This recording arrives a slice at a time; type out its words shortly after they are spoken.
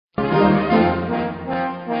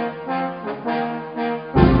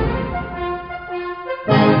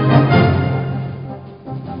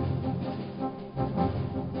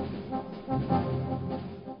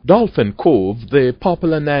Dolphin Cove, the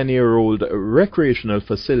popular 9-year-old recreational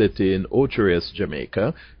facility in Ocho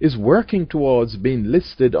Jamaica, is working towards being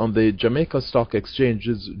listed on the Jamaica Stock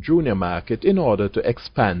Exchange's junior market in order to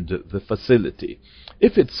expand the facility.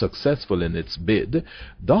 If it's successful in its bid,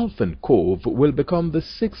 Dolphin Cove will become the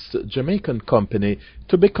 6th Jamaican company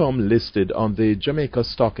to become listed on the Jamaica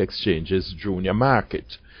Stock Exchange's junior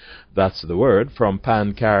market. That's the word from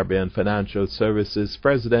Pan-Caribbean Financial Services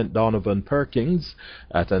President Donovan Perkins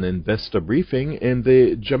at an investor briefing in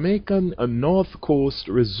the Jamaican North Coast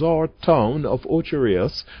resort town of Ocho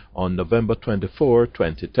Rios on November 24,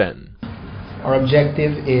 2010. Our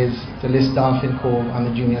objective is to list Dolphin Cove on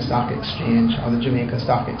the Junior Stock Exchange or the Jamaica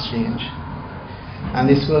Stock Exchange. And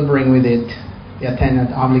this will bring with it the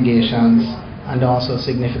attendant obligations and also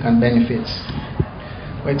significant benefits.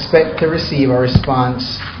 We expect to receive a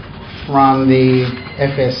response from the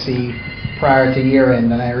FSC prior to year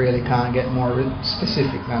end, and I really can't get more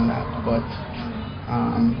specific than that, but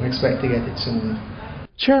we expect to get it soon.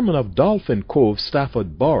 Chairman of Dolphin Cove,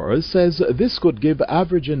 Stafford Burrows, says this could give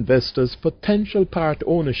average investors potential part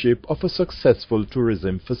ownership of a successful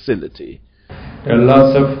tourism facility. There are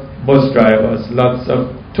lots of bus drivers, lots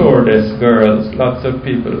of tourist girls, lots of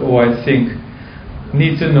people who I think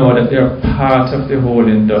need to know that they are part of the whole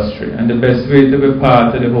industry, and the best way to be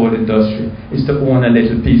part of the whole industry is to own a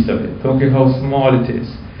little piece of it. Don't care how small it is.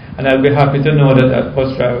 And I'll be happy to know that that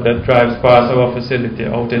bus driver that drives past our facility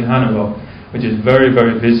out in Hanover, which is very,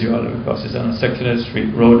 very visual because it's on a section of the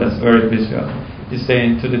street road that's very visual, is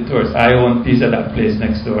saying to the tourists, I own a piece of that place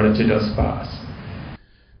next door that you just passed.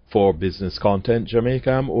 For Business Content Jamaica,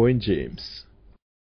 I'm Owen James.